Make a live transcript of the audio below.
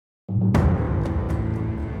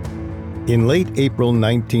In late April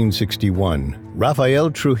 1961, Rafael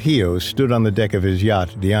Trujillo stood on the deck of his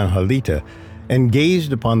yacht, the Angelita, and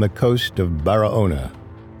gazed upon the coast of Barahona.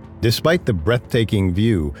 Despite the breathtaking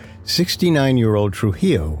view, 69-year-old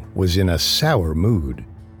Trujillo was in a sour mood.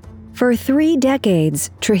 For 3 decades,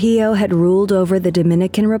 Trujillo had ruled over the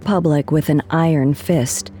Dominican Republic with an iron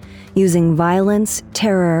fist, using violence,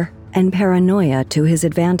 terror, and paranoia to his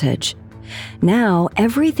advantage. Now,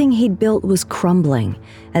 everything he'd built was crumbling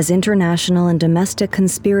as international and domestic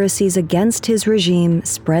conspiracies against his regime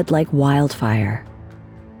spread like wildfire.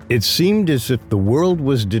 It seemed as if the world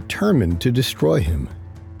was determined to destroy him.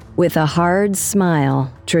 With a hard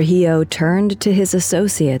smile, Trujillo turned to his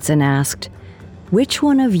associates and asked, "Which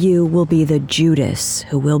one of you will be the Judas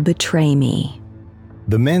who will betray me?"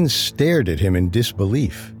 The men stared at him in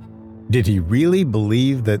disbelief. Did he really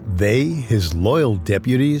believe that they, his loyal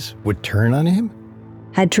deputies, would turn on him?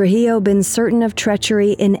 Had Trujillo been certain of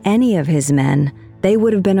treachery in any of his men, they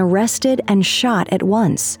would have been arrested and shot at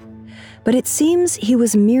once. But it seems he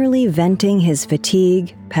was merely venting his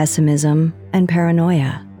fatigue, pessimism, and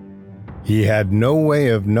paranoia. He had no way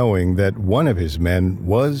of knowing that one of his men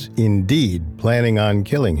was indeed planning on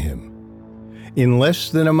killing him. In less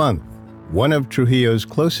than a month, one of Trujillo's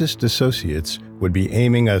closest associates would be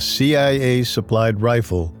aiming a CIA-supplied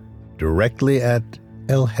rifle directly at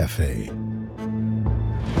El Jefe.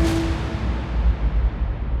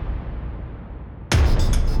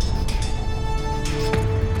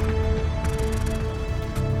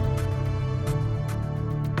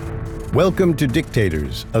 Welcome to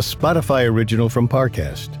Dictators, a Spotify original from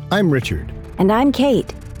Parcast. I'm Richard. And I'm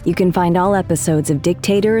Kate. You can find all episodes of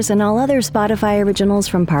Dictators and all other Spotify originals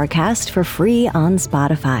from Parcast for free on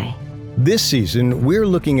Spotify. This season, we're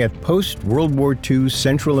looking at post-World War II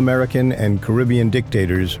Central American and Caribbean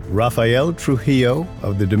dictators Rafael Trujillo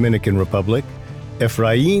of the Dominican Republic,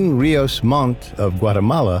 Efraín Ríos Montt of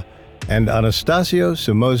Guatemala, and Anastasio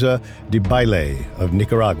Somoza Debayle of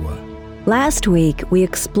Nicaragua. Last week, we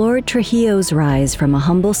explored Trujillo's rise from a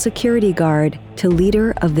humble security guard to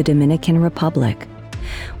leader of the Dominican Republic.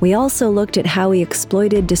 We also looked at how he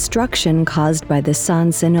exploited destruction caused by the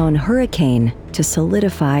San Sinon hurricane to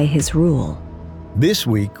solidify his rule. This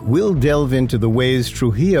week, we'll delve into the ways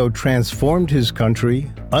Trujillo transformed his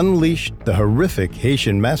country, unleashed the horrific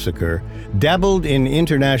Haitian massacre, dabbled in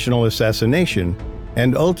international assassination,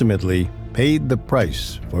 and ultimately paid the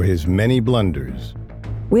price for his many blunders.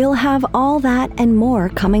 We'll have all that and more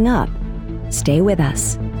coming up. Stay with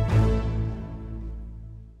us.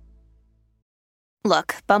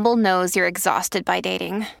 Look, Bumble knows you're exhausted by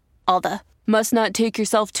dating. All the, must not take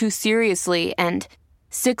yourself too seriously, and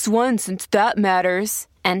 6'1" since that matters,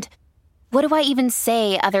 and what do I even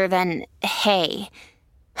say other than, hey?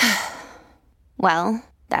 Well,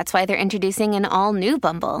 that's why they're introducing an all-new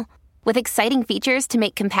Bumble, with exciting features to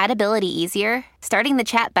make compatibility easier, starting the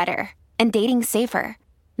chat better, and dating safer.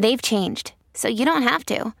 They've changed, so you don't have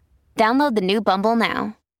to. Download the new Bumble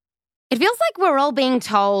now. It feels like we're all being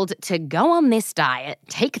told to go on this diet,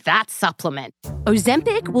 take that supplement.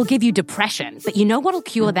 Ozempic will give you depression, but you know what'll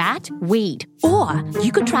cure that? Weed. Or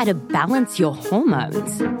you could try to balance your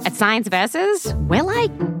hormones. At Science Versus, we're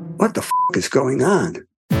like, what the is going on?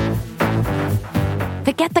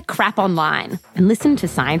 Forget the crap online and listen to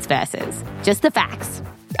Science Versus. Just the facts.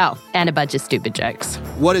 Oh, and a bunch of stupid jokes.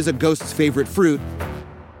 What is a ghost's favorite fruit?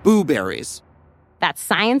 Blueberries. That's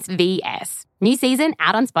Science VS. New season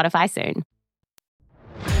out on Spotify soon.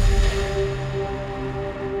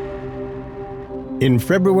 In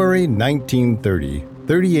February 1930,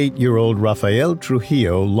 38-year-old Rafael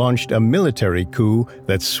Trujillo launched a military coup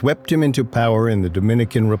that swept him into power in the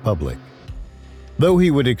Dominican Republic. Though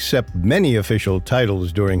he would accept many official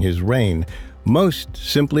titles during his reign, most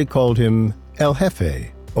simply called him El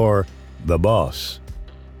Jefe, or the boss.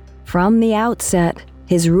 From the outset,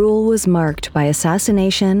 his rule was marked by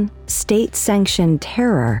assassination, state-sanctioned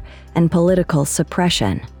terror, and political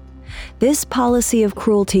suppression. This policy of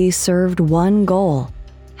cruelty served one goal: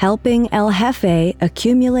 helping El Jefe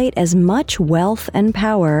accumulate as much wealth and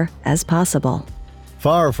power as possible.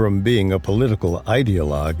 Far from being a political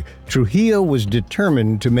ideologue, Trujillo was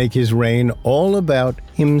determined to make his reign all about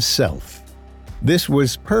himself. This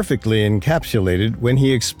was perfectly encapsulated when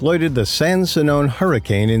he exploited the San Sinon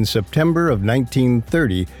hurricane in September of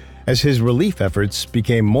 1930, as his relief efforts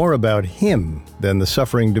became more about him than the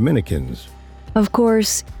suffering Dominicans. Of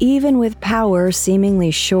course, even with power seemingly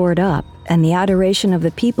shored up and the adoration of the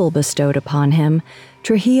people bestowed upon him,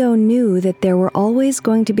 Trujillo knew that there were always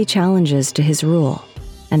going to be challenges to his rule.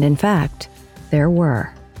 And in fact, there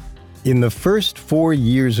were. In the first 4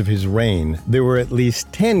 years of his reign, there were at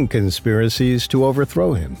least 10 conspiracies to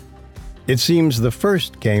overthrow him. It seems the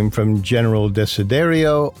first came from General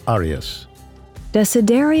Desiderio Arias.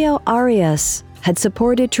 Desiderio Arias had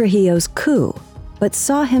supported Trujillo's coup, but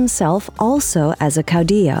saw himself also as a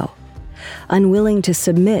caudillo. Unwilling to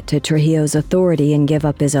submit to Trujillo's authority and give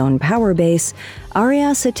up his own power base,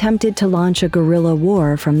 Arias attempted to launch a guerrilla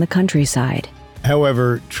war from the countryside.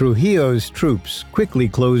 However, Trujillo's troops quickly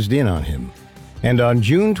closed in on him, and on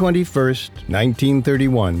June 21,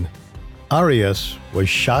 1931, Arias was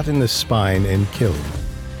shot in the spine and killed.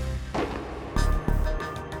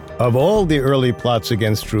 Of all the early plots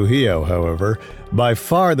against Trujillo, however, by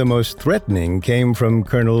far the most threatening came from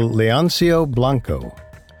Colonel Leoncio Blanco.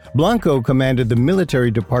 Blanco commanded the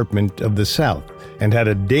military department of the South and had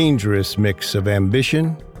a dangerous mix of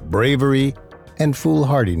ambition, bravery, and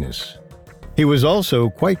foolhardiness. He was also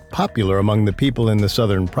quite popular among the people in the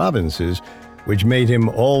southern provinces, which made him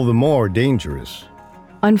all the more dangerous.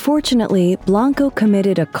 Unfortunately, Blanco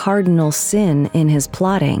committed a cardinal sin in his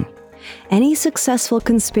plotting. Any successful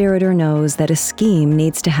conspirator knows that a scheme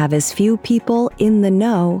needs to have as few people in the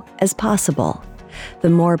know as possible.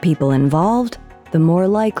 The more people involved, the more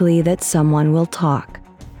likely that someone will talk.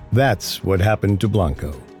 That's what happened to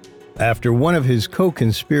Blanco. After one of his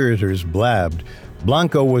co-conspirators blabbed,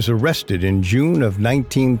 Blanco was arrested in June of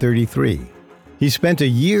 1933. He spent a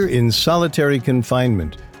year in solitary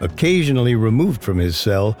confinement, occasionally removed from his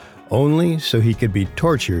cell, only so he could be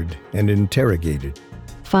tortured and interrogated.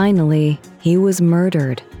 Finally, he was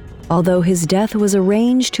murdered, although his death was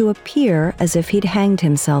arranged to appear as if he'd hanged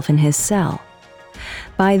himself in his cell.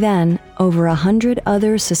 By then, over 100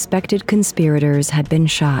 other suspected conspirators had been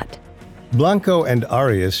shot. Blanco and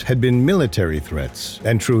Arias had been military threats,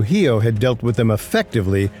 and Trujillo had dealt with them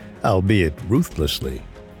effectively, albeit ruthlessly.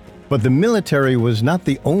 But the military was not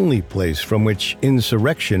the only place from which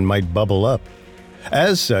insurrection might bubble up.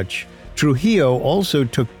 As such, Trujillo also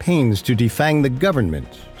took pains to defang the government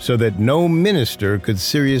so that no minister could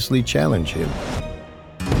seriously challenge him.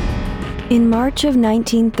 In March of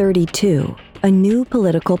 1932, a new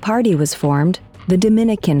political party was formed, the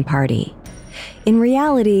Dominican Party. In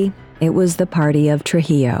reality, it was the party of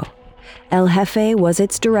Trujillo. El Jefe was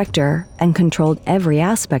its director and controlled every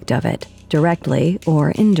aspect of it, directly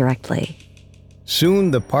or indirectly.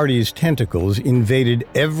 Soon the party's tentacles invaded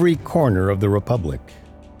every corner of the republic.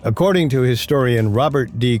 According to historian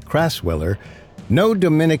Robert D. Crasweller, no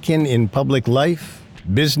Dominican in public life,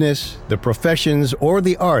 business, the professions, or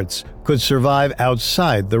the arts could survive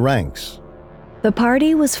outside the ranks. The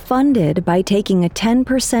party was funded by taking a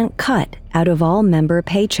 10% cut out of all member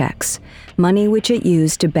paychecks, money which it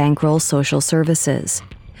used to bankroll social services.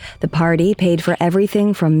 The party paid for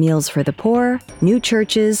everything from meals for the poor, new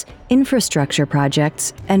churches, infrastructure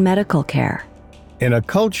projects, and medical care. In a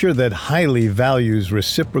culture that highly values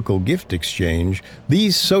reciprocal gift exchange,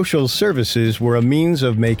 these social services were a means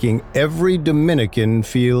of making every Dominican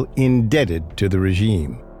feel indebted to the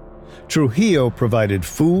regime. Trujillo provided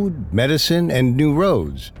food, medicine, and new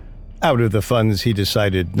roads, out of the funds he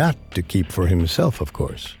decided not to keep for himself, of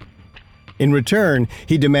course. In return,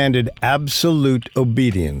 he demanded absolute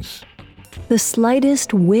obedience. The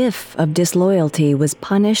slightest whiff of disloyalty was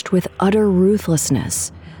punished with utter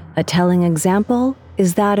ruthlessness. A telling example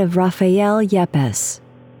is that of Rafael Yepes.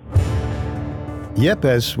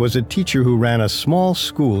 Yepes was a teacher who ran a small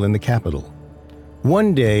school in the capital.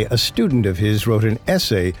 One day, a student of his wrote an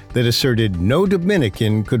essay that asserted no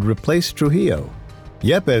Dominican could replace Trujillo.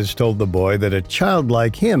 Yepes told the boy that a child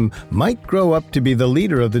like him might grow up to be the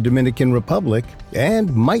leader of the Dominican Republic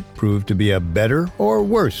and might prove to be a better or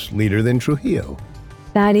worse leader than Trujillo.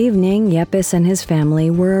 That evening, Yepes and his family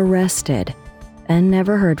were arrested and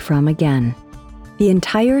never heard from again. The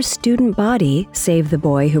entire student body, save the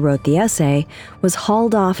boy who wrote the essay, was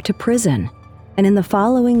hauled off to prison, and in the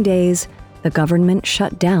following days, the government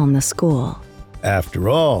shut down the school. After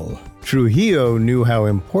all, Trujillo knew how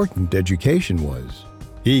important education was.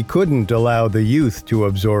 He couldn't allow the youth to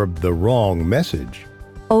absorb the wrong message.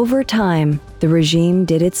 Over time, the regime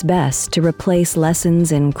did its best to replace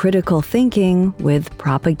lessons in critical thinking with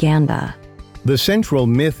propaganda. The central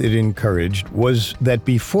myth it encouraged was that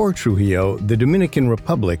before Trujillo, the Dominican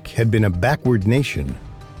Republic had been a backward nation.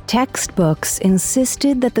 Textbooks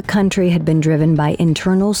insisted that the country had been driven by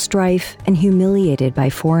internal strife and humiliated by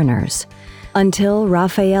foreigners, until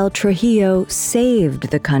Rafael Trujillo saved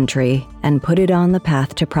the country and put it on the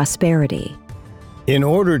path to prosperity. In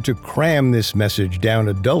order to cram this message down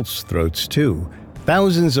adults' throats, too,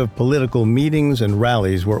 thousands of political meetings and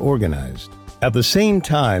rallies were organized. At the same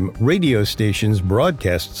time, radio stations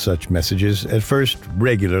broadcast such messages at first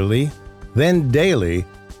regularly, then daily,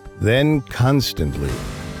 then constantly.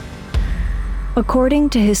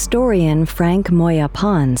 According to historian Frank Moya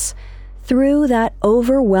Pons, through that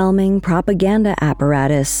overwhelming propaganda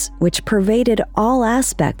apparatus which pervaded all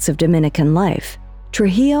aspects of Dominican life,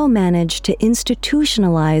 Trujillo managed to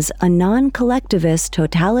institutionalize a non-collectivist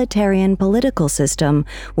totalitarian political system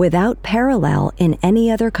without parallel in any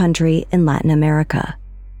other country in Latin America.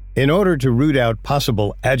 In order to root out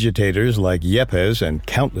possible agitators like Yepes and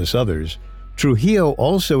countless others, Trujillo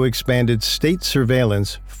also expanded state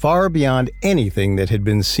surveillance far beyond anything that had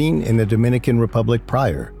been seen in the Dominican Republic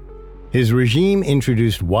prior. His regime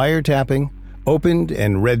introduced wiretapping, opened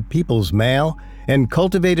and read people's mail, and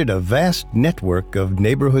cultivated a vast network of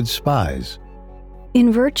neighborhood spies.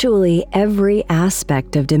 In virtually every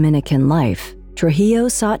aspect of Dominican life, Trujillo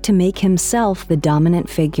sought to make himself the dominant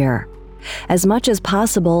figure. As much as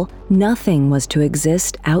possible, nothing was to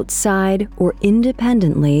exist outside or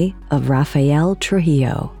independently of Rafael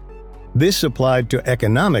Trujillo. This applied to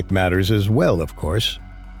economic matters as well, of course.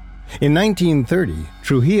 In 1930,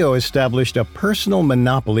 Trujillo established a personal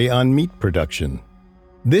monopoly on meat production.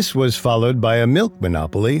 This was followed by a milk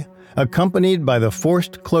monopoly, accompanied by the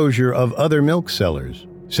forced closure of other milk sellers,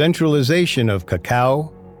 centralization of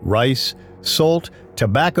cacao, rice, salt,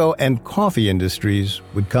 tobacco, and coffee industries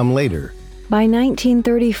would come later. By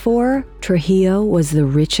 1934, Trujillo was the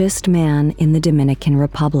richest man in the Dominican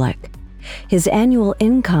Republic. His annual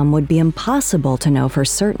income would be impossible to know for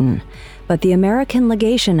certain, but the American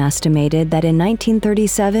legation estimated that in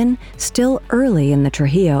 1937, still early in the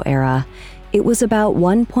Trujillo era, it was about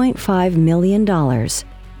 $1.5 million,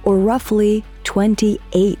 or roughly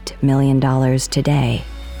 $28 million today.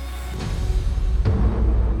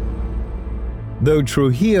 Though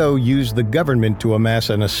Trujillo used the government to amass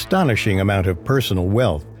an astonishing amount of personal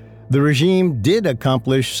wealth, the regime did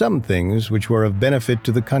accomplish some things which were of benefit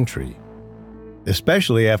to the country.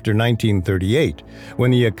 Especially after 1938, when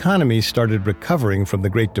the economy started recovering from the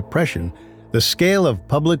Great Depression, the scale of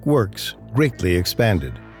public works greatly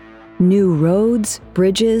expanded. New roads,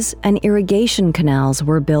 bridges, and irrigation canals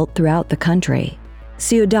were built throughout the country.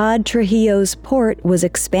 Ciudad Trujillo's port was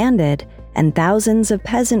expanded, and thousands of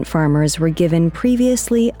peasant farmers were given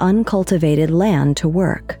previously uncultivated land to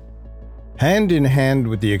work. Hand in hand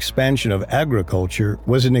with the expansion of agriculture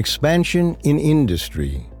was an expansion in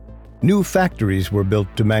industry. New factories were built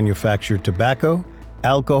to manufacture tobacco,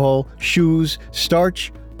 alcohol, shoes,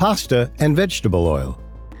 starch, pasta, and vegetable oil.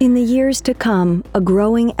 In the years to come, a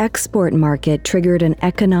growing export market triggered an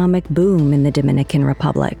economic boom in the Dominican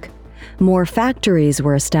Republic. More factories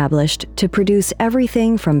were established to produce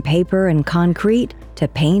everything from paper and concrete to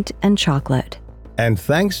paint and chocolate. And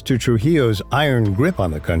thanks to Trujillo's iron grip on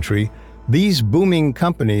the country, these booming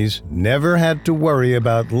companies never had to worry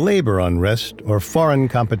about labor unrest or foreign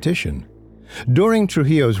competition. During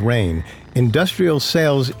Trujillo's reign, industrial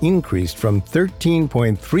sales increased from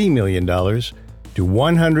 $13.3 million to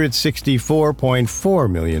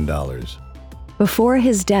 $164.4 million. Before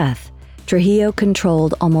his death, Trujillo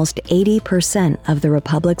controlled almost 80% of the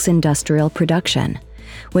Republic's industrial production,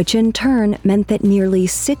 which in turn meant that nearly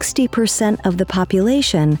 60% of the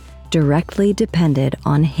population directly depended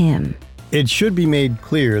on him. It should be made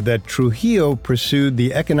clear that Trujillo pursued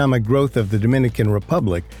the economic growth of the Dominican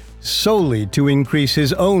Republic solely to increase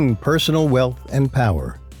his own personal wealth and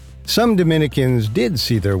power. Some Dominicans did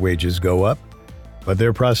see their wages go up, but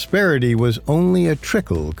their prosperity was only a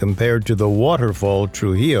trickle compared to the waterfall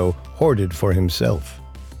Trujillo hoarded for himself.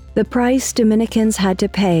 The price Dominicans had to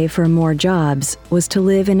pay for more jobs was to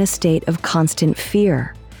live in a state of constant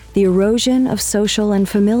fear, the erosion of social and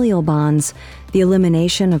familial bonds, the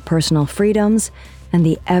elimination of personal freedoms, and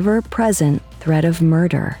the ever-present threat of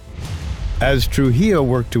murder. As Trujillo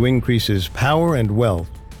worked to increase his power and wealth,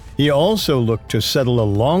 he also looked to settle a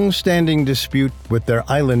long-standing dispute with their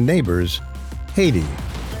island neighbors, Haiti.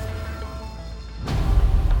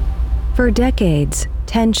 For decades,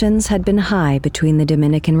 tensions had been high between the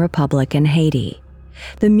Dominican Republic and Haiti.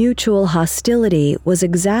 The mutual hostility was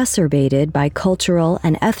exacerbated by cultural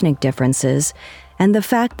and ethnic differences and the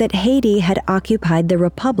fact that Haiti had occupied the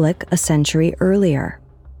Republic a century earlier.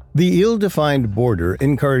 The ill-defined border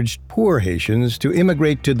encouraged poor Haitians to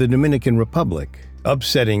immigrate to the Dominican Republic,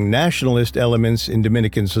 upsetting nationalist elements in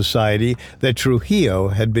Dominican society that Trujillo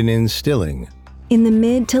had been instilling. In the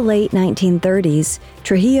mid to late 1930s,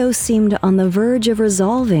 Trujillo seemed on the verge of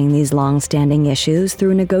resolving these long-standing issues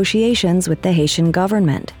through negotiations with the Haitian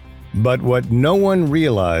government. But what no one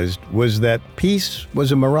realized was that peace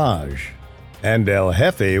was a mirage, and El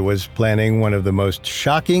Jefe was planning one of the most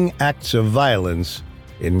shocking acts of violence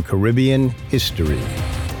in Caribbean history.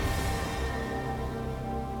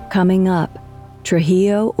 Coming up,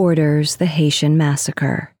 Trujillo orders the Haitian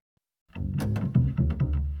massacre.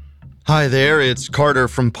 Hi there, it's Carter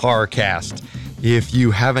from Parcast. If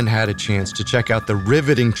you haven't had a chance to check out the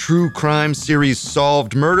riveting true crime series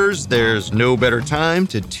Solved Murders, there's no better time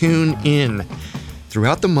to tune in.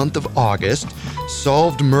 Throughout the month of August,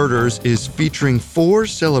 Solved Murders is featuring 4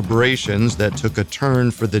 celebrations that took a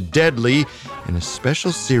turn for the deadly in a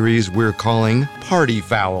special series we're calling Party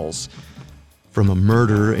Fouls. From a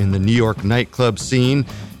murder in the New York nightclub scene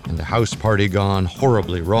and a house party gone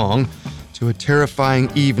horribly wrong, to a terrifying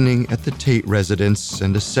evening at the Tate residence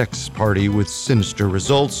and a sex party with sinister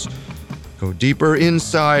results, go deeper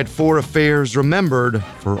inside 4 affairs remembered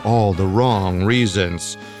for all the wrong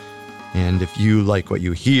reasons. And if you like what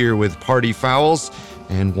you hear with Party Fouls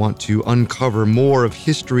and want to uncover more of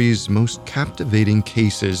history's most captivating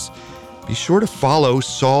cases, be sure to follow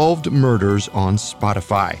Solved Murders on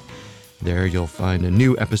Spotify. There you'll find a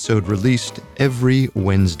new episode released every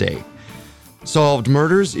Wednesday. Solved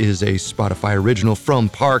Murders is a Spotify original from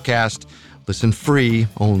Parcast. Listen free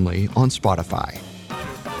only on Spotify.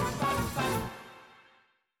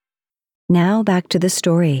 Now back to the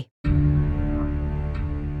story.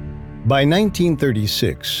 By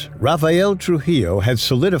 1936, Rafael Trujillo had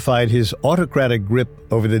solidified his autocratic grip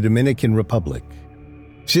over the Dominican Republic.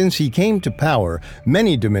 Since he came to power,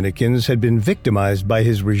 many Dominicans had been victimized by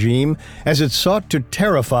his regime as it sought to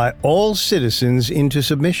terrify all citizens into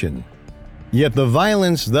submission. Yet the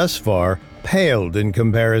violence thus far paled in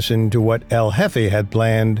comparison to what El Jefe had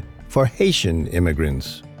planned for Haitian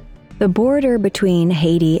immigrants. The border between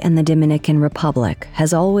Haiti and the Dominican Republic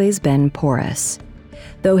has always been porous.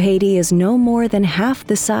 Though Haiti is no more than half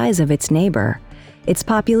the size of its neighbor, its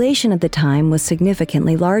population at the time was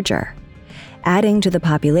significantly larger. Adding to the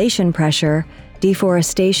population pressure,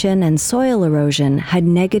 deforestation and soil erosion had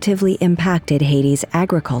negatively impacted Haiti's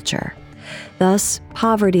agriculture. Thus,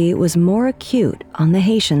 poverty was more acute on the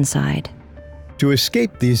Haitian side. To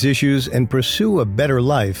escape these issues and pursue a better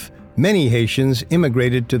life, many Haitians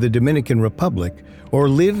immigrated to the Dominican Republic or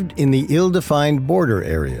lived in the ill-defined border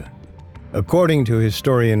area. According to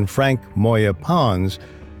historian Frank Moya Pons,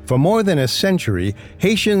 for more than a century,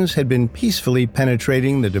 Haitians had been peacefully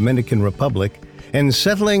penetrating the Dominican Republic and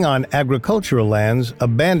settling on agricultural lands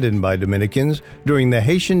abandoned by Dominicans during the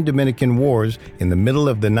Haitian-Dominican Wars in the middle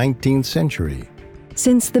of the 19th century.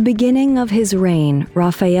 Since the beginning of his reign,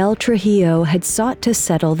 Rafael Trujillo had sought to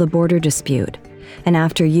settle the border dispute, and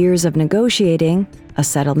after years of negotiating, a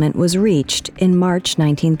settlement was reached in March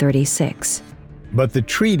 1936. But the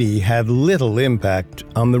treaty had little impact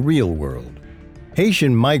on the real world.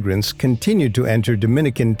 Haitian migrants continued to enter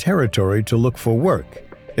Dominican territory to look for work,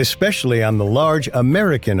 especially on the large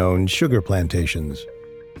American-owned sugar plantations.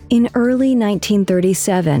 In early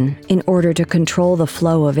 1937, in order to control the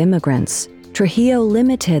flow of immigrants, Trujillo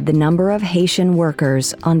limited the number of Haitian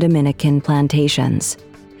workers on Dominican plantations.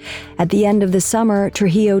 At the end of the summer,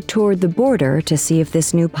 Trujillo toured the border to see if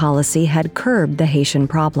this new policy had curbed the Haitian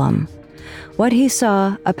problem. What he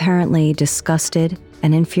saw apparently disgusted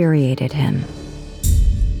and infuriated him.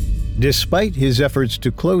 Despite his efforts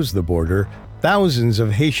to close the border, thousands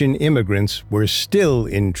of Haitian immigrants were still,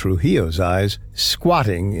 in Trujillo's eyes,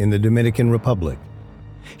 squatting in the Dominican Republic.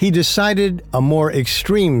 He decided a more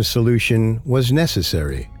extreme solution was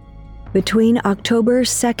necessary. Between October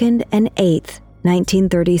 2nd and 8th,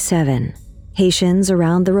 1937, Haitians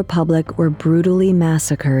around the Republic were brutally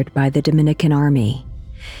massacred by the Dominican Army.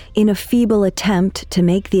 In a feeble attempt to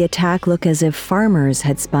make the attack look as if farmers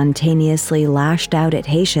had spontaneously lashed out at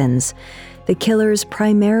Haitians, the killers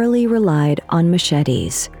primarily relied on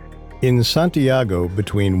machetes. In Santiago,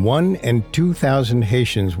 between 1,000 and 2,000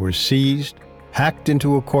 Haitians were seized, hacked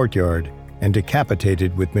into a courtyard, and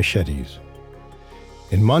decapitated with machetes.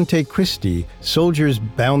 In Monte Cristi, soldiers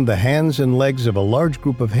bound the hands and legs of a large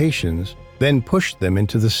group of Haitians, then pushed them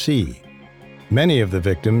into the sea. Many of the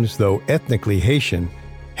victims, though ethnically Haitian,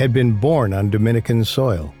 had been born on Dominican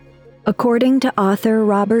soil. According to author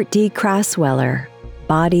Robert D. Crasweller,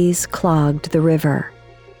 bodies clogged the river.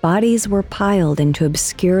 Bodies were piled into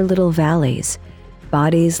obscure little valleys.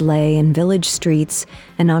 Bodies lay in village streets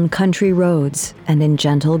and on country roads and in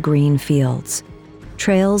gentle green fields.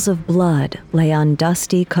 Trails of blood lay on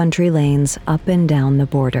dusty country lanes up and down the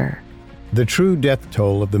border. The true death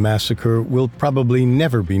toll of the massacre will probably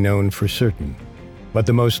never be known for certain, but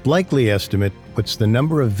the most likely estimate puts the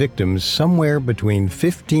number of victims somewhere between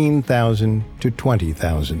 15,000 to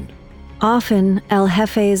 20,000. Often, El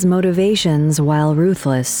Jefe's motivations, while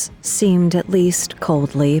ruthless, seemed at least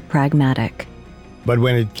coldly pragmatic. But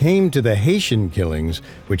when it came to the Haitian killings,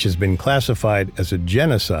 which has been classified as a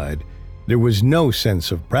genocide, there was no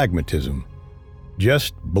sense of pragmatism.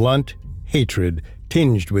 Just blunt hatred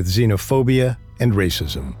tinged with xenophobia and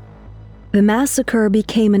racism. The massacre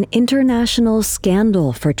became an international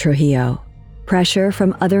scandal for Trujillo. Pressure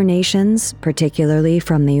from other nations, particularly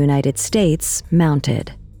from the United States,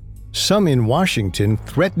 mounted. Some in Washington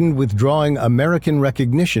threatened withdrawing American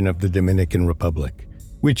recognition of the Dominican Republic,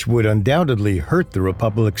 which would undoubtedly hurt the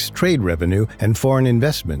republic's trade revenue and foreign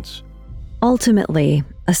investments. Ultimately,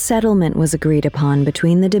 a settlement was agreed upon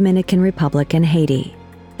between the Dominican Republic and Haiti.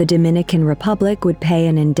 The Dominican Republic would pay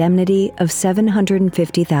an indemnity of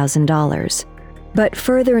 $750,000. But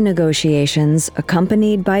further negotiations,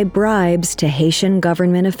 accompanied by bribes to Haitian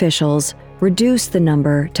government officials, reduced the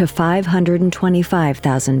number to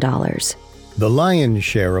 $525,000. The lion's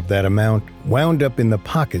share of that amount wound up in the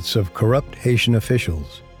pockets of corrupt Haitian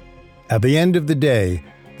officials. At the end of the day,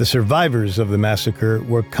 the survivors of the massacre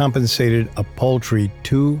were compensated a paltry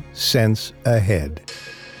 2 cents a head.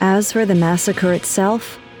 As for the massacre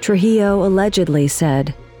itself, Trujillo allegedly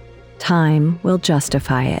said, "Time will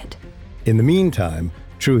justify it." In the meantime,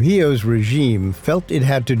 Trujillo's regime felt it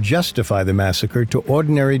had to justify the massacre to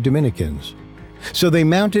ordinary Dominicans. So they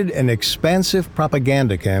mounted an expansive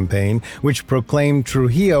propaganda campaign which proclaimed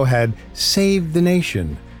Trujillo had saved the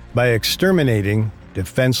nation by exterminating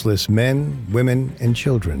defenseless men, women, and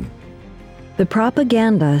children. The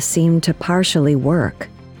propaganda seemed to partially work.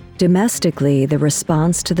 Domestically, the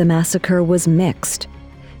response to the massacre was mixed.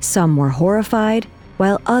 Some were horrified,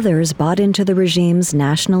 while others bought into the regime's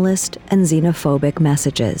nationalist and xenophobic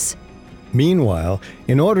messages. Meanwhile,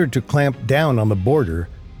 in order to clamp down on the border,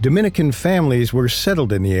 Dominican families were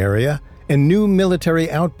settled in the area and new military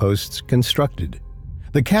outposts constructed.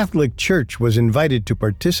 The Catholic Church was invited to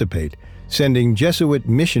participate, sending Jesuit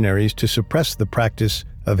missionaries to suppress the practice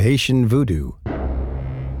of Haitian voodoo.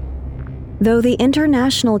 Though the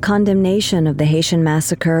international condemnation of the Haitian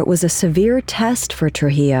massacre was a severe test for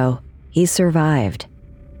Trujillo, he survived.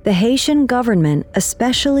 The Haitian government,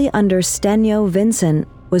 especially under Stenio Vincent,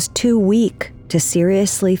 was too weak to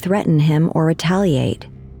seriously threaten him or retaliate.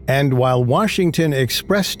 And while Washington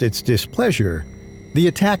expressed its displeasure, the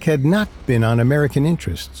attack had not been on American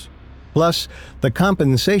interests. Plus, the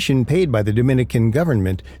compensation paid by the Dominican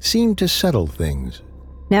government seemed to settle things.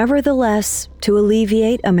 Nevertheless, to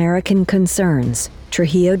alleviate American concerns,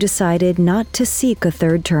 Trujillo decided not to seek a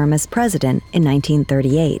third term as president in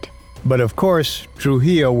 1938. But of course,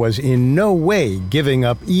 Trujillo was in no way giving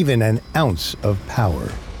up even an ounce of power.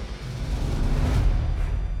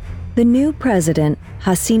 The new president,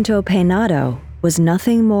 Jacinto Peinado, was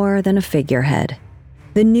nothing more than a figurehead.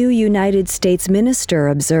 The new United States minister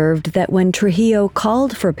observed that when Trujillo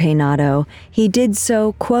called for Peinado, he did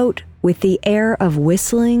so, quote, with the air of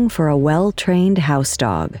whistling for a well-trained house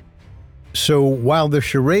dog. So while the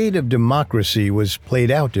charade of democracy was played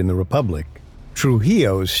out in the Republic,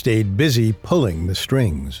 Trujillo stayed busy pulling the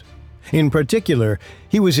strings. In particular,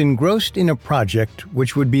 he was engrossed in a project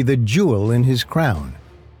which would be the jewel in his crown: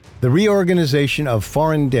 the reorganization of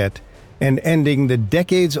foreign debt and ending the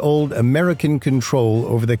decades-old American control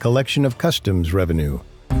over the collection of customs revenue.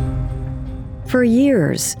 For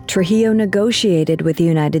years, Trujillo negotiated with the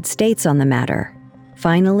United States on the matter.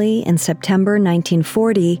 Finally, in September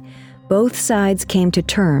 1940, both sides came to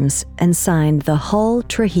terms and signed the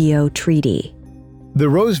Hull-Trujillo Treaty. The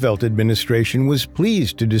Roosevelt administration was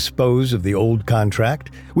pleased to dispose of the old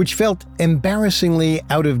contract, which felt embarrassingly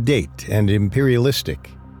out of date and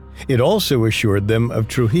imperialistic. It also assured them of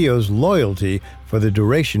Trujillo's loyalty for the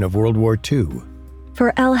duration of World War II.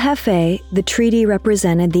 For El Jefe, the treaty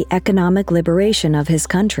represented the economic liberation of his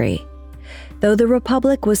country. Though the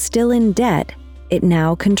Republic was still in debt, it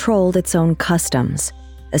now controlled its own customs.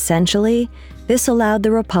 Essentially, this allowed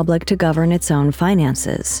the Republic to govern its own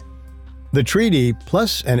finances. The treaty,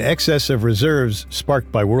 plus an excess of reserves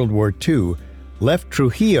sparked by World War II, left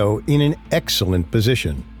Trujillo in an excellent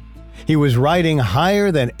position. He was riding higher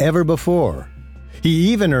than ever before.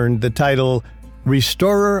 He even earned the title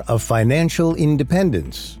Restorer of Financial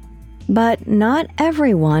Independence. But not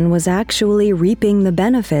everyone was actually reaping the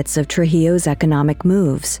benefits of Trujillo's economic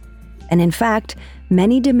moves. And in fact,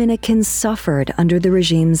 many Dominicans suffered under the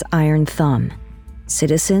regime's iron thumb.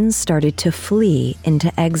 Citizens started to flee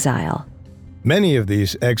into exile. Many of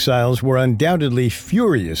these exiles were undoubtedly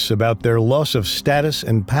furious about their loss of status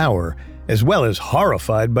and power, as well as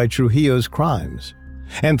horrified by Trujillo's crimes.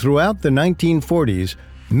 And throughout the 1940s,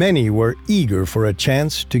 many were eager for a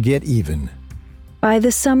chance to get even. By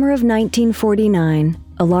the summer of 1949,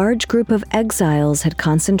 a large group of exiles had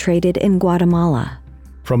concentrated in Guatemala.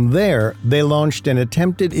 From there, they launched an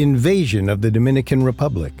attempted invasion of the Dominican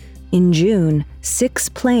Republic. In June, 6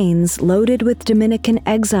 planes loaded with Dominican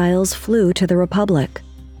exiles flew to the Republic.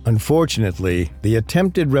 Unfortunately, the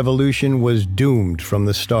attempted revolution was doomed from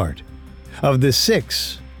the start. Of the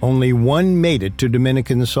 6, only 1 made it to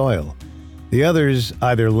Dominican soil. The others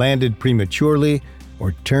either landed prematurely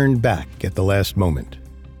or turned back at the last moment.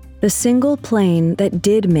 The single plane that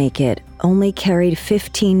did make it only carried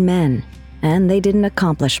 15 men, and they didn't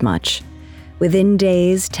accomplish much. Within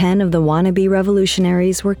days, 10 of the wannabe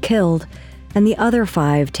revolutionaries were killed, and the other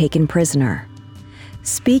 5 taken prisoner.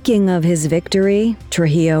 Speaking of his victory,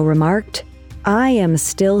 Trujillo remarked, "I am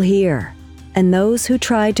still here, and those who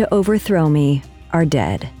tried to overthrow me are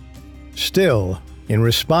dead." Still, in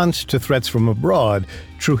response to threats from abroad,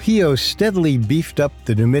 Trujillo steadily beefed up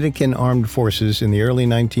the Dominican armed forces in the early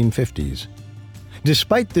 1950s.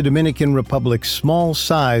 Despite the Dominican Republic's small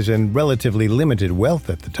size and relatively limited wealth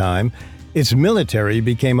at the time, its military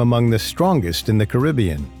became among the strongest in the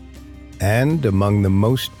Caribbean, and among the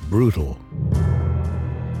most brutal.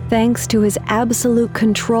 Thanks to his absolute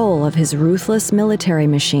control of his ruthless military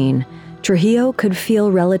machine, Trujillo could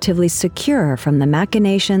feel relatively secure from the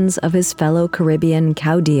machinations of his fellow Caribbean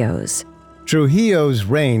caudillos. Trujillo's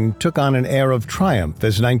reign took on an air of triumph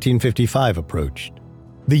as 1955 approached.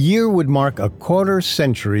 The year would mark a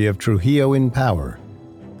quarter-century of Trujillo in power.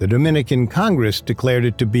 The Dominican Congress declared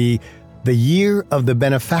it to be the Year of the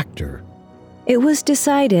Benefactor. It was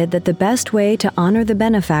decided that the best way to honor the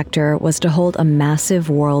benefactor was to hold a massive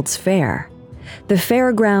World's Fair. The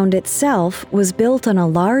fairground itself was built on a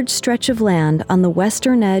large stretch of land on the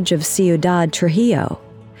western edge of Ciudad Trujillo.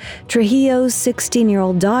 Trujillo's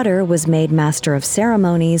 16-year-old daughter was made Master of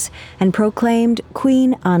Ceremonies and proclaimed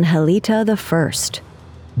Queen Angelita I.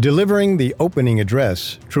 Delivering the opening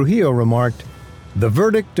address, Trujillo remarked, "The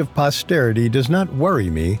verdict of posterity does not worry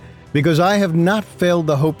me, because I have not failed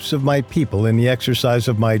the hopes of my people in the exercise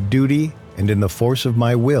of my duty and in the force of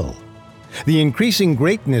my will. The increasing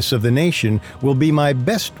greatness of the nation will be my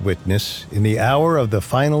best witness in the hour of the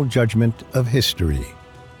final judgment of history."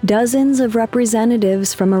 Dozens of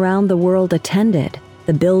representatives from around the world attended.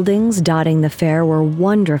 The buildings dotting the fair were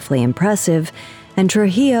wonderfully impressive, and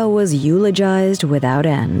Trujillo was eulogized without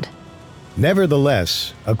end.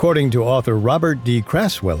 Nevertheless, according to author Robert D.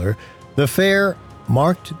 Crasweller, the fair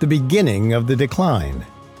marked the beginning of the decline.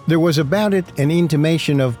 There was about it an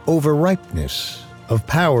intimation of overripeness, of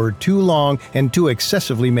power too long and too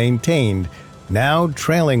excessively maintained, now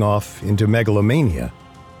trailing off into megalomania.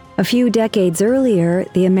 A few decades earlier,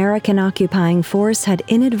 the American occupying force had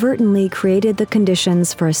inadvertently created the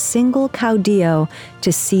conditions for a single caudillo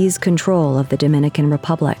to seize control of the Dominican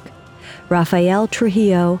Republic. Rafael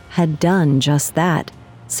Trujillo had done just that,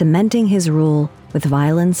 cementing his rule with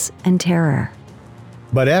violence and terror.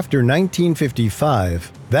 But after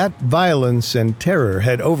 1955, that violence and terror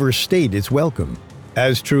had overstayed its welcome.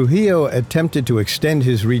 As Trujillo attempted to extend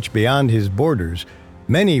his reach beyond his borders,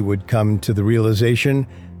 many would come to the realization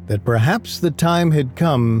that perhaps the time had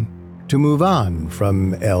come to move on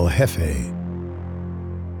from El Jefe.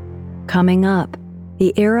 Coming up,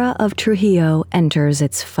 the era of Trujillo enters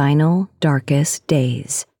its final, darkest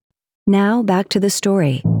days. Now back to the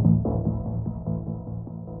story.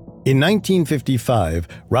 In 1955,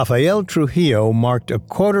 Rafael Trujillo marked a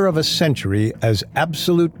quarter of a century as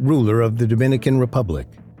absolute ruler of the Dominican Republic.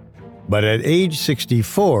 But at age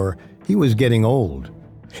 64, he was getting old.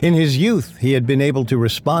 In his youth, he had been able to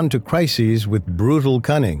respond to crises with brutal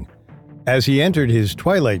cunning. As he entered his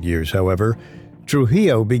twilight years, however,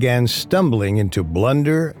 Trujillo began stumbling into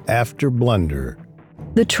blunder after blunder.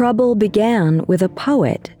 The trouble began with a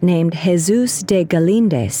poet named Jesus de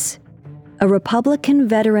Galindez. A Republican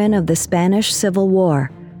veteran of the Spanish Civil War,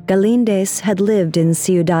 Galindez had lived in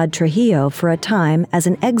Ciudad Trujillo for a time as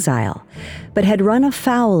an exile, but had run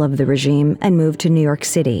afoul of the regime and moved to New York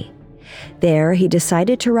City. There, he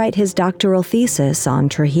decided to write his doctoral thesis on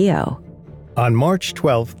Trujillo. On March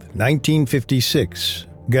 12, 1956,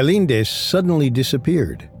 Galindez suddenly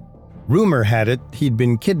disappeared. Rumor had it he'd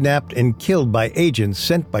been kidnapped and killed by agents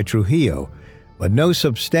sent by Trujillo, but no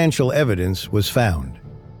substantial evidence was found.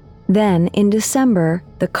 Then, in December,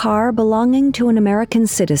 the car belonging to an American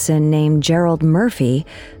citizen named Gerald Murphy,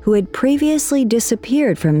 who had previously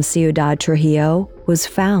disappeared from Ciudad Trujillo, was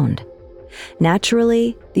found.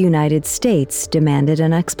 Naturally, the United States demanded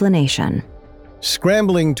an explanation.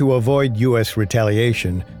 Scrambling to avoid U.S.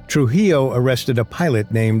 retaliation, Trujillo arrested a pilot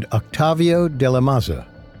named Octavio de la Maza.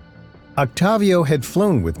 Octavio had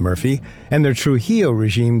flown with Murphy, and the Trujillo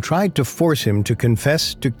regime tried to force him to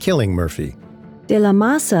confess to killing Murphy. De la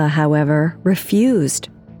Maza, however, refused,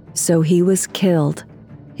 so he was killed,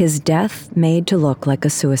 his death made to look like a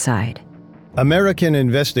suicide. American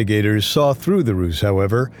investigators saw through the ruse,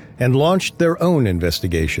 however, and launched their own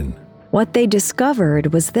investigation. What they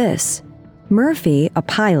discovered was this. Murphy, a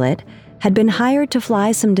pilot, had been hired to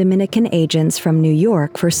fly some Dominican agents from New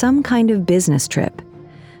York for some kind of business trip.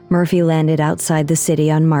 Murphy landed outside the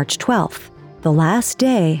city on March 12th, the last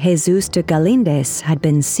day Jesus de Galindez had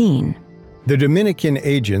been seen. The Dominican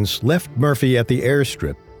agents left Murphy at the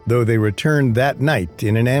airstrip, though they returned that night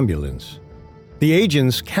in an ambulance. The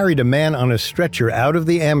agents carried a man on a stretcher out of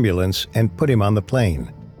the ambulance and put him on the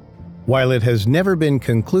plane. While it has never been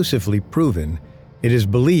conclusively proven, it is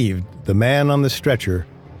believed the man on the stretcher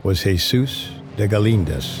was Jesus de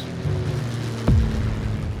Galindez.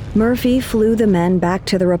 Murphy flew the men back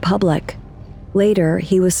to the Republic. Later,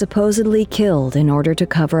 he was supposedly killed in order to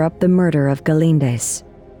cover up the murder of Galindez.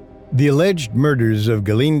 The alleged murders of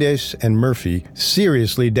Galindez and Murphy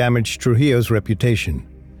seriously damaged Trujillo's reputation.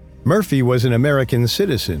 Murphy was an American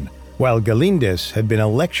citizen, while Galindez had been a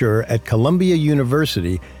lecturer at Columbia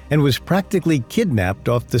University and was practically kidnapped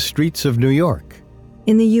off the streets of New York.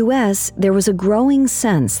 In the U.S., there was a growing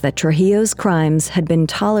sense that Trujillo's crimes had been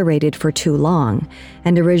tolerated for too long,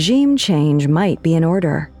 and a regime change might be in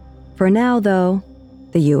order. For now, though,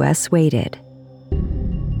 the U.S. waited.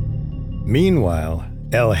 Meanwhile,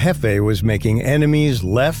 El Jefe was making enemies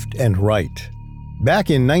left and right.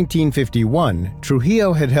 Back in 1951,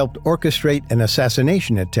 Trujillo had helped orchestrate an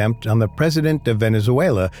assassination attempt on the president of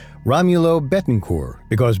Venezuela, Romulo Betancourt,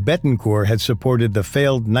 because Betancourt had supported the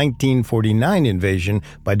failed 1949 invasion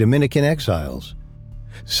by Dominican exiles.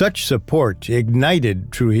 Such support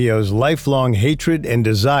ignited Trujillo's lifelong hatred and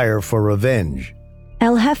desire for revenge.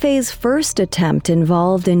 El Jefe's first attempt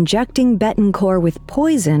involved injecting Betancourt with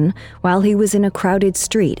poison while he was in a crowded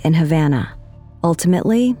street in Havana.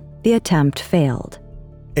 Ultimately, the attempt failed.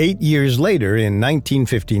 8 years later, in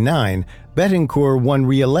 1959, Betancourt won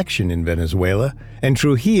re-election in Venezuela, and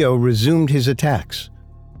Trujillo resumed his attacks.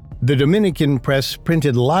 The Dominican press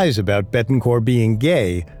printed lies about Betancourt being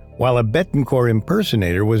gay, while a Betancourt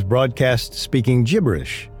impersonator was broadcast speaking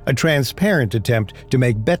gibberish, a transparent attempt to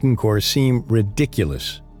make Betancourt seem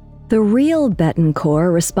ridiculous. The real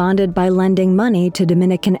Betancourt responded by lending money to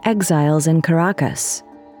Dominican exiles in Caracas.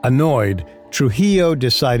 Annoyed, Trujillo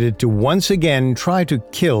decided to once again try to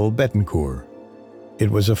kill Betancourt.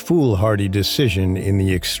 It was a foolhardy decision in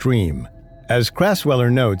the extreme. As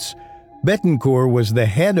Crasweller notes, Betancourt was the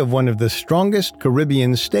head of one of the strongest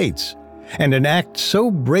Caribbean states, and an act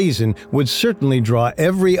so brazen would certainly draw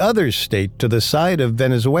every other state to the side of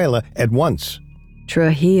Venezuela at once.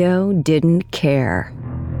 Trujillo didn't care.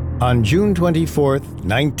 On June 24,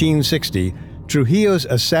 1960, Trujillo's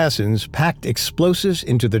assassins packed explosives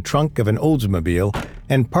into the trunk of an Oldsmobile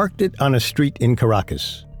and parked it on a street in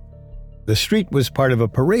Caracas. The street was part of a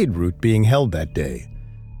parade route being held that day.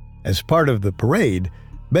 As part of the parade,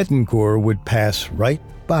 Betancourt would pass right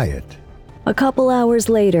by it. A couple hours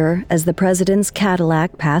later, as the president's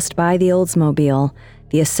Cadillac passed by the Oldsmobile,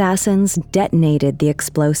 the assassins detonated the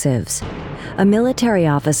explosives. A military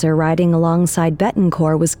officer riding alongside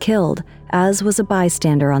Betancourt was killed, as was a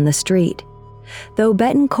bystander on the street. Though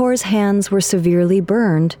Betancourt's hands were severely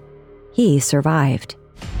burned, he survived.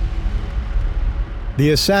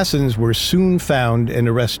 The assassins were soon found and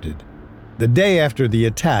arrested. The day after the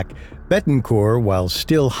attack, Betancourt, while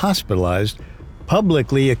still hospitalized,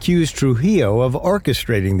 publicly accused Trujillo of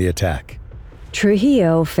orchestrating the attack.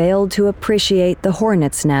 Trujillo failed to appreciate the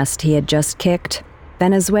hornet's nest he had just kicked.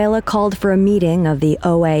 Venezuela called for a meeting of the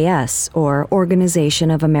OAS, or Organization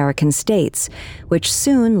of American States, which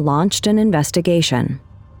soon launched an investigation.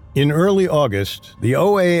 In early August, the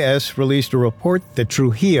OAS released a report that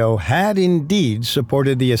Trujillo had indeed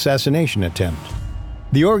supported the assassination attempt.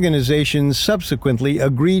 The organization subsequently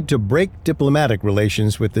agreed to break diplomatic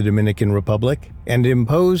relations with the Dominican Republic and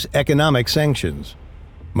impose economic sanctions.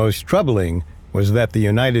 Most troubling was that the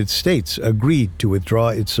United States agreed to withdraw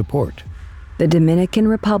its support. The Dominican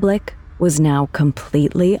Republic was now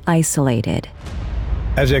completely isolated.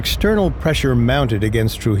 As external pressure mounted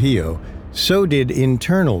against Trujillo, so did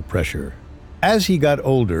internal pressure. As he got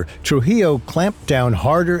older, Trujillo clamped down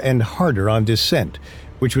harder and harder on dissent,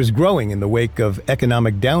 which was growing in the wake of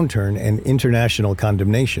economic downturn and international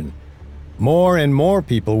condemnation. More and more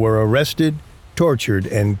people were arrested, tortured,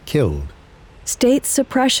 and killed. State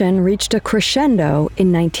suppression reached a crescendo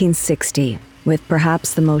in 1960, with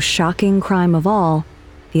perhaps the most shocking crime of all,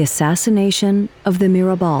 the assassination of the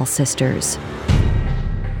Mirabal sisters.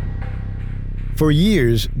 For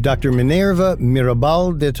years, Dr. Minerva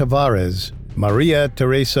Mirabal de Tavares, Maria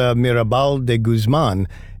Teresa Mirabal de Guzman,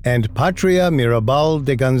 and Patria Mirabal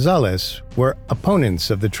de Gonzalez were opponents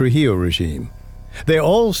of the Trujillo regime. They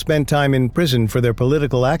all spent time in prison for their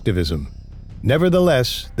political activism.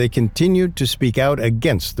 Nevertheless, they continued to speak out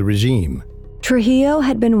against the regime. Trujillo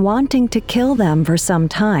had been wanting to kill them for some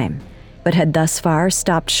time. but had thus far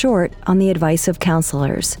stopped short on the advice of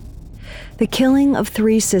counselors. The killing of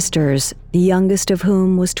 3 sisters, the youngest of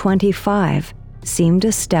whom was 25, seemed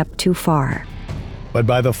a step too far. But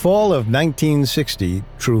by the fall of 1960,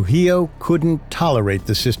 Trujillo couldn't tolerate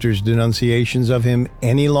the sisters' denunciations of him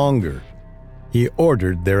any longer. He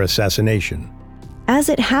ordered their assassination. As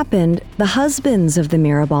it happened, the husbands of the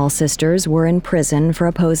Mirabal sisters were in prison for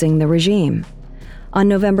opposing the regime. On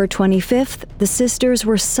November 25th, the sisters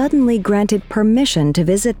were suddenly granted permission to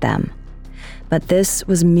visit them. But this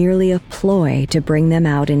was merely a ploy to bring them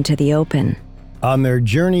out into the open. On their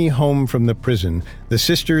journey home from the prison, the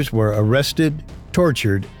sisters were arrested,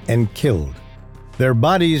 tortured, and killed. Their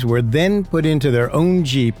bodies were then put into their own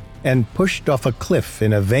jeep and pushed off a cliff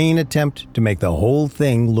in a vain attempt to make the whole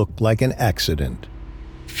thing look like an accident.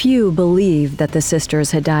 Few believed that the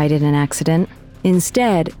sisters had died in an accident.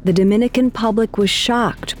 Instead, the Dominican public was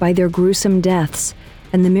shocked by their gruesome deaths,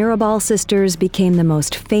 and the Mirabal sisters became the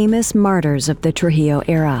most famous martyrs of the Trujillo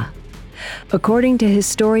era. According to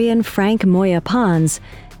historian Frank Moya Pons,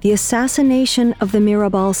 the assassination of the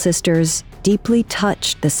Mirabal sisters deeply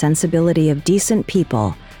touched the sensibility of decent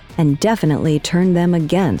people and definitely turned them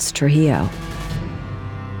against Trujillo.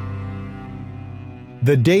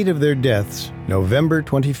 The date of their deaths, November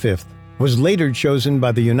 25th, was later chosen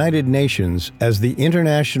by the United Nations as the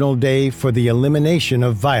International Day for the Elimination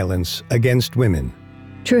of Violence Against Women.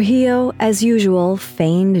 Trujillo, as usual,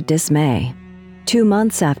 feigned dismay. 2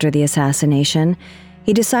 months after the assassination,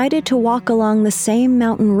 he decided to walk along the same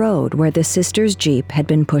mountain road where the sisters' jeep had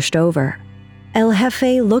been pushed over. El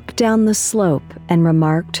Jefe looked down the slope and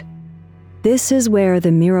remarked, "This is where the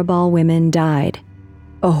Mirabal women died.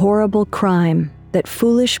 A horrible crime that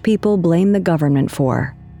foolish people blame the government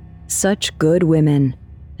for. Such good women,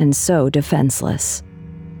 and so defenseless."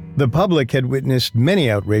 The public had witnessed many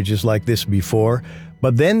outrages like this before,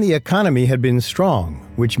 but then the economy had been strong,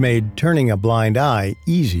 which made turning a blind eye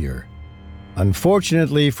easier.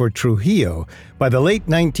 Unfortunately for Trujillo, by the late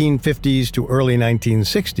 1950s to early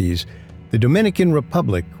 1960s, the Dominican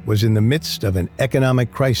Republic was in the midst of an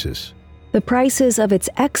economic crisis. The prices of its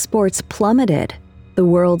exports plummeted. The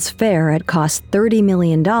World's Fair had cost $30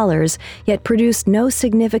 million, yet produced no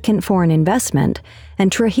significant foreign investment, and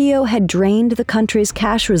Trujillo had drained the country's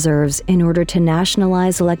cash reserves in order to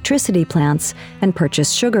nationalize electricity plants and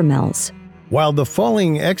purchase sugar mills. While the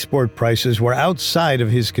falling export prices were outside of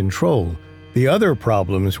his control, the other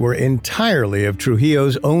problems were entirely of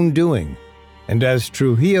Trujillo's own doing. And as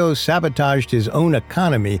Trujillo sabotaged his own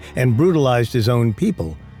economy and brutalized his own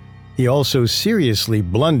people, he also seriously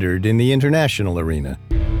blundered in the international arena.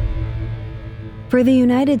 For the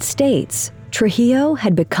United States, Trujillo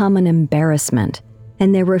had become an embarrassment,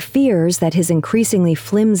 and there were fears that his increasingly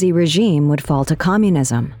flimsy regime would fall to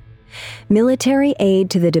communism. Military aid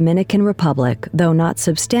to the Dominican Republic, though not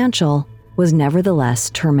substantial, was nevertheless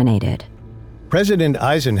terminated. President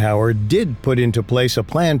Eisenhower did put into place a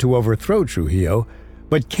plan to overthrow Trujillo,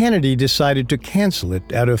 but Kennedy decided to cancel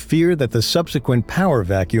it out of fear that the subsequent power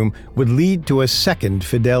vacuum would lead to a second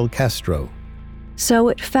Fidel Castro. So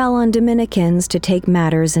it fell on Dominicans to take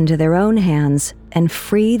matters into their own hands and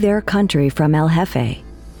free their country from El Jefe.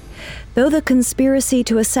 Though the conspiracy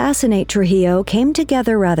to assassinate Trujillo came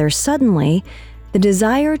together rather suddenly, the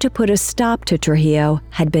desire to put a stop to Trujillo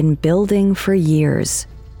had been building for years.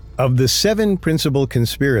 Of the 7 principal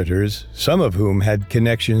conspirators, some of whom had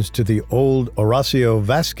connections to the old Horacio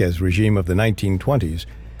Vázquez regime of the 1920s,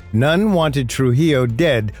 none wanted Trujillo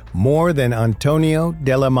dead more than Antonio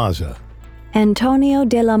de la Maza. Antonio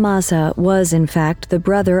de la Maza was, in fact, the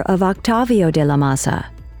brother of Octavio de la Maza.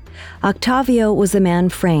 Octavio was the man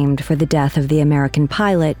framed for the death of the American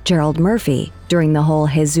pilot Gerald Murphy during the whole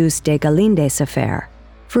Jesus de Galindez affair.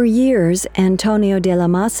 For years, Antonio de la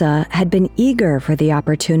Maza had been eager for the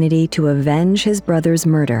opportunity to avenge his brother's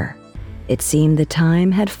murder. It seemed the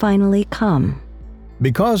time had finally come.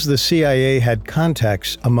 Because the CIA had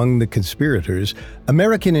contacts among the conspirators,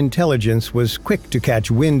 American intelligence was quick to catch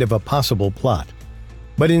wind of a possible plot.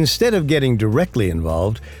 But instead of getting directly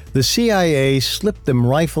involved, the CIA slipped them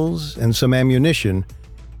rifles and some ammunition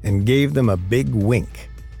and gave them a big wink.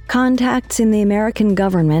 Contacts in the American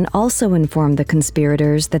government also informed the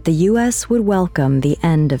conspirators that the U.S. would welcome the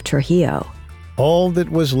end of Trujillo. All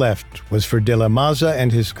that was left was for de la Maza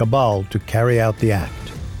and his cabal to carry out the act.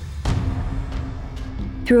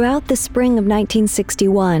 Throughout the spring of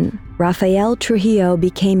 1961, Rafael Trujillo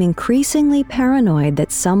became increasingly paranoid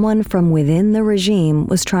that someone from within the regime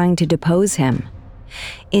was trying to depose him.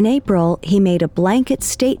 In April, he made a blanket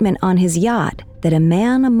statement on his yacht that a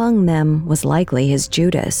man among them was likely his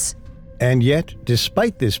Judas. And yet,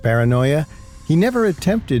 despite this paranoia, he never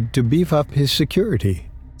attempted to beef up his security.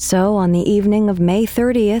 So, on the evening of May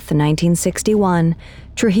 30th, 1961,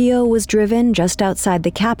 Trujillo was driven just outside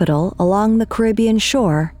the capital along the Caribbean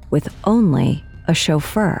shore with only a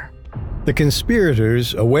chauffeur. The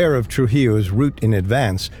conspirators, aware of Trujillo's route in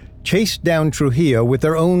advance, chased down Trujillo with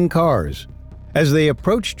their own cars. As they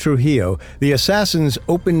approached Trujillo, the assassins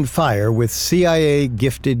opened fire with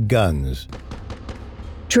CIA-gifted guns.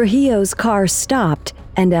 Trujillo's car stopped,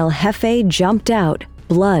 and El Jefe jumped out,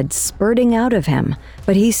 blood spurting out of him,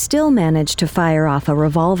 but he still managed to fire off a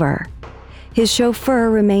revolver. His chauffeur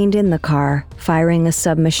remained in the car, firing a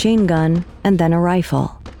submachine gun and then a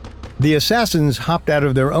rifle. The assassins hopped out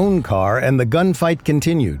of their own car and the gunfight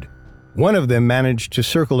continued. One of them managed to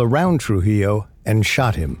circle around Trujillo and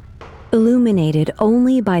shot him. Illuminated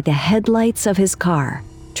only by the headlights of his car,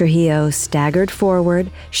 Trujillo staggered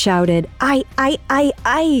forward, shouted,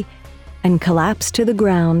 "Ay," and collapsed to the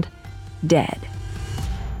ground, dead.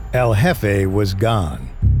 El Jefe was gone.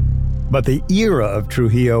 But the era of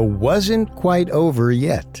Trujillo wasn't quite over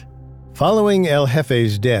yet. Following El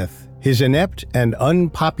Jefe's death, his inept and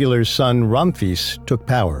unpopular son Ramfis took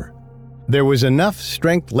power. There was enough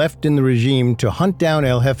strength left in the regime to hunt down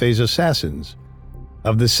El Jefe's assassins.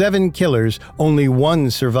 Of the 7 killers, only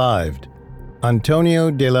one survived.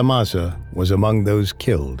 Antonio de la Maza was among those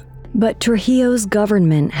killed. But Trujillo's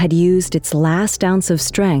government had used its last ounce of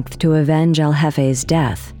strength to avenge El Jefe's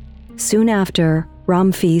death. Soon after,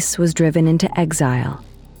 Ramfis was driven into exile.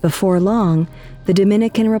 Before long, the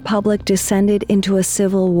Dominican Republic descended into a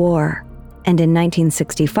civil war, and in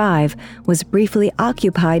 1965 was briefly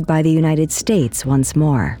occupied by the United States once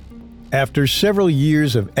more. After several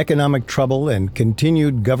years of economic trouble and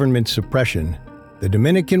continued government suppression, the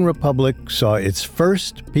Dominican Republic saw its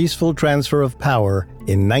first peaceful transfer of power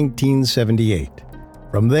in 1978.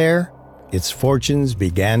 From there, its fortunes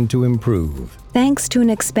began to improve. Thanks to an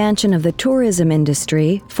expansion of the tourism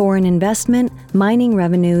industry, foreign investment, mining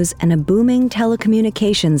revenues, and a booming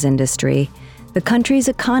telecommunications industry, the country's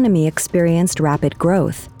economy experienced rapid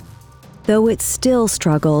growth. Though it still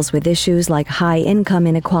struggles with issues like high income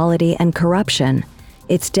inequality and corruption,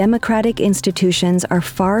 its democratic institutions are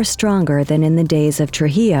far stronger than in the days of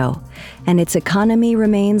Trujillo, and its economy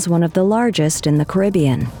remains one of the largest in the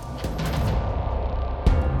Caribbean.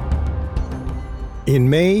 In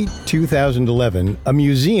May 2011, a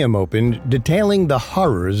museum opened detailing the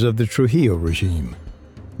horrors of the Trujillo regime.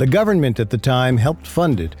 The government at the time helped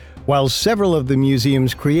fund it, while several of the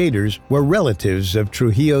museum's creators were relatives of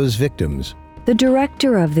Trujillo's victims. The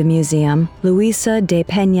director of the museum, Luisa de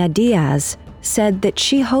Peña Diaz, said that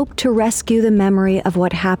she hoped to rescue the memory of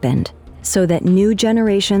what happened so that new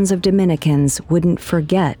generations of Dominicans wouldn't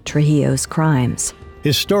forget Trujillo's crimes.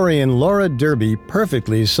 Historian Laura Derby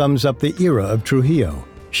perfectly sums up the era of Trujillo.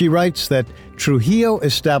 She writes that Trujillo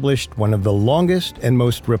established one of the longest and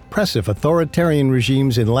most repressive authoritarian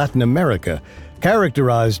regimes in Latin America,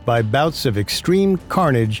 characterized by bouts of extreme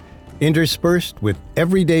carnage interspersed with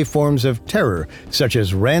everyday forms of terror such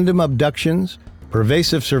as random abductions,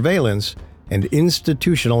 pervasive surveillance, and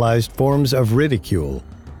institutionalized forms of ridicule.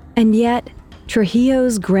 And yet,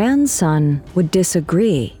 Trujillo's grandson would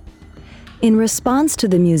disagree. In response to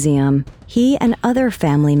the museum, he and other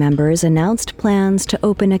family members announced plans to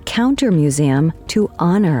open a counter-museum to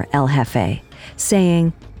honor El Jefe,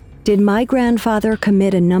 saying, "Did my grandfather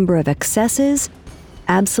commit a number of excesses?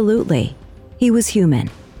 Absolutely. He was human.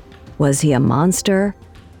 Was he a monster?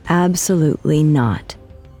 Absolutely not."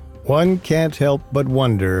 One can't help but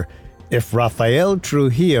wonder, if Rafael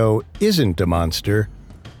Trujillo isn't a monster,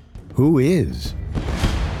 who is?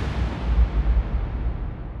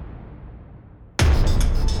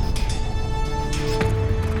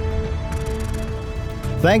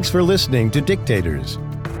 Thanks for listening to Dictators.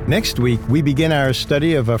 Next week, we begin our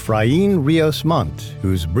study of Efraín Ríos Montt,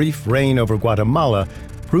 whose brief reign over Guatemala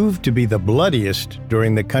proved to be the bloodiest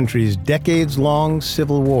during the country's decades-long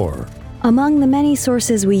civil war. Among the many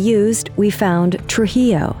sources we used, we found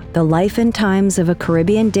Trujillo, The Life and Times of a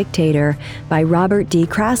Caribbean Dictator by Robert D.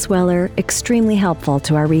 Crasweller, extremely helpful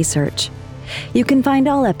to our research. You can find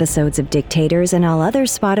all episodes of Dictators and all other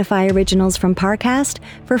Spotify originals from Parcast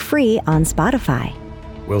for free on Spotify.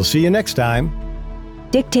 We'll see you next time.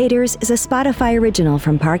 Dictators is a Spotify original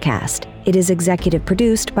from Parcast. It is executive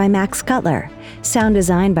produced by Max Cutler, sound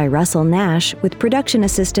designed by Russell Nash, with production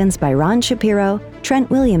assistance by Ron Shapiro, Trent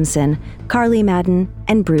Williamson, Carly Madden,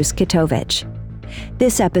 and Bruce Kitovich.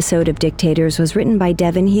 This episode of Dictators was written by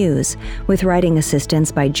Devin Hughes, with writing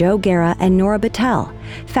assistance by Joe Guerra and Nora Battelle,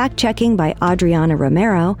 fact-checking by Adriana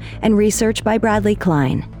Romero, and research by Bradley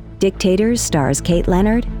Klein. Dictators stars Kate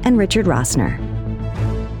Leonard and Richard Rossner.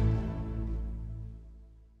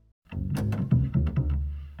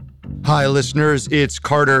 Hi, listeners, it's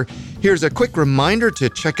Carter. Here's a quick reminder to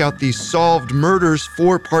check out the Solved Murders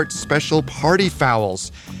 4-part special Party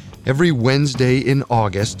Fouls. Every Wednesday in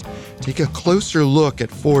August, take a closer look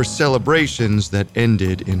at 4 celebrations that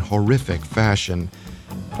ended in horrific fashion.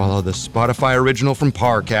 Follow the Spotify original from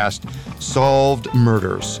Parcast, Solved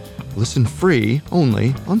Murders. Listen free only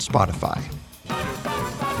on Spotify.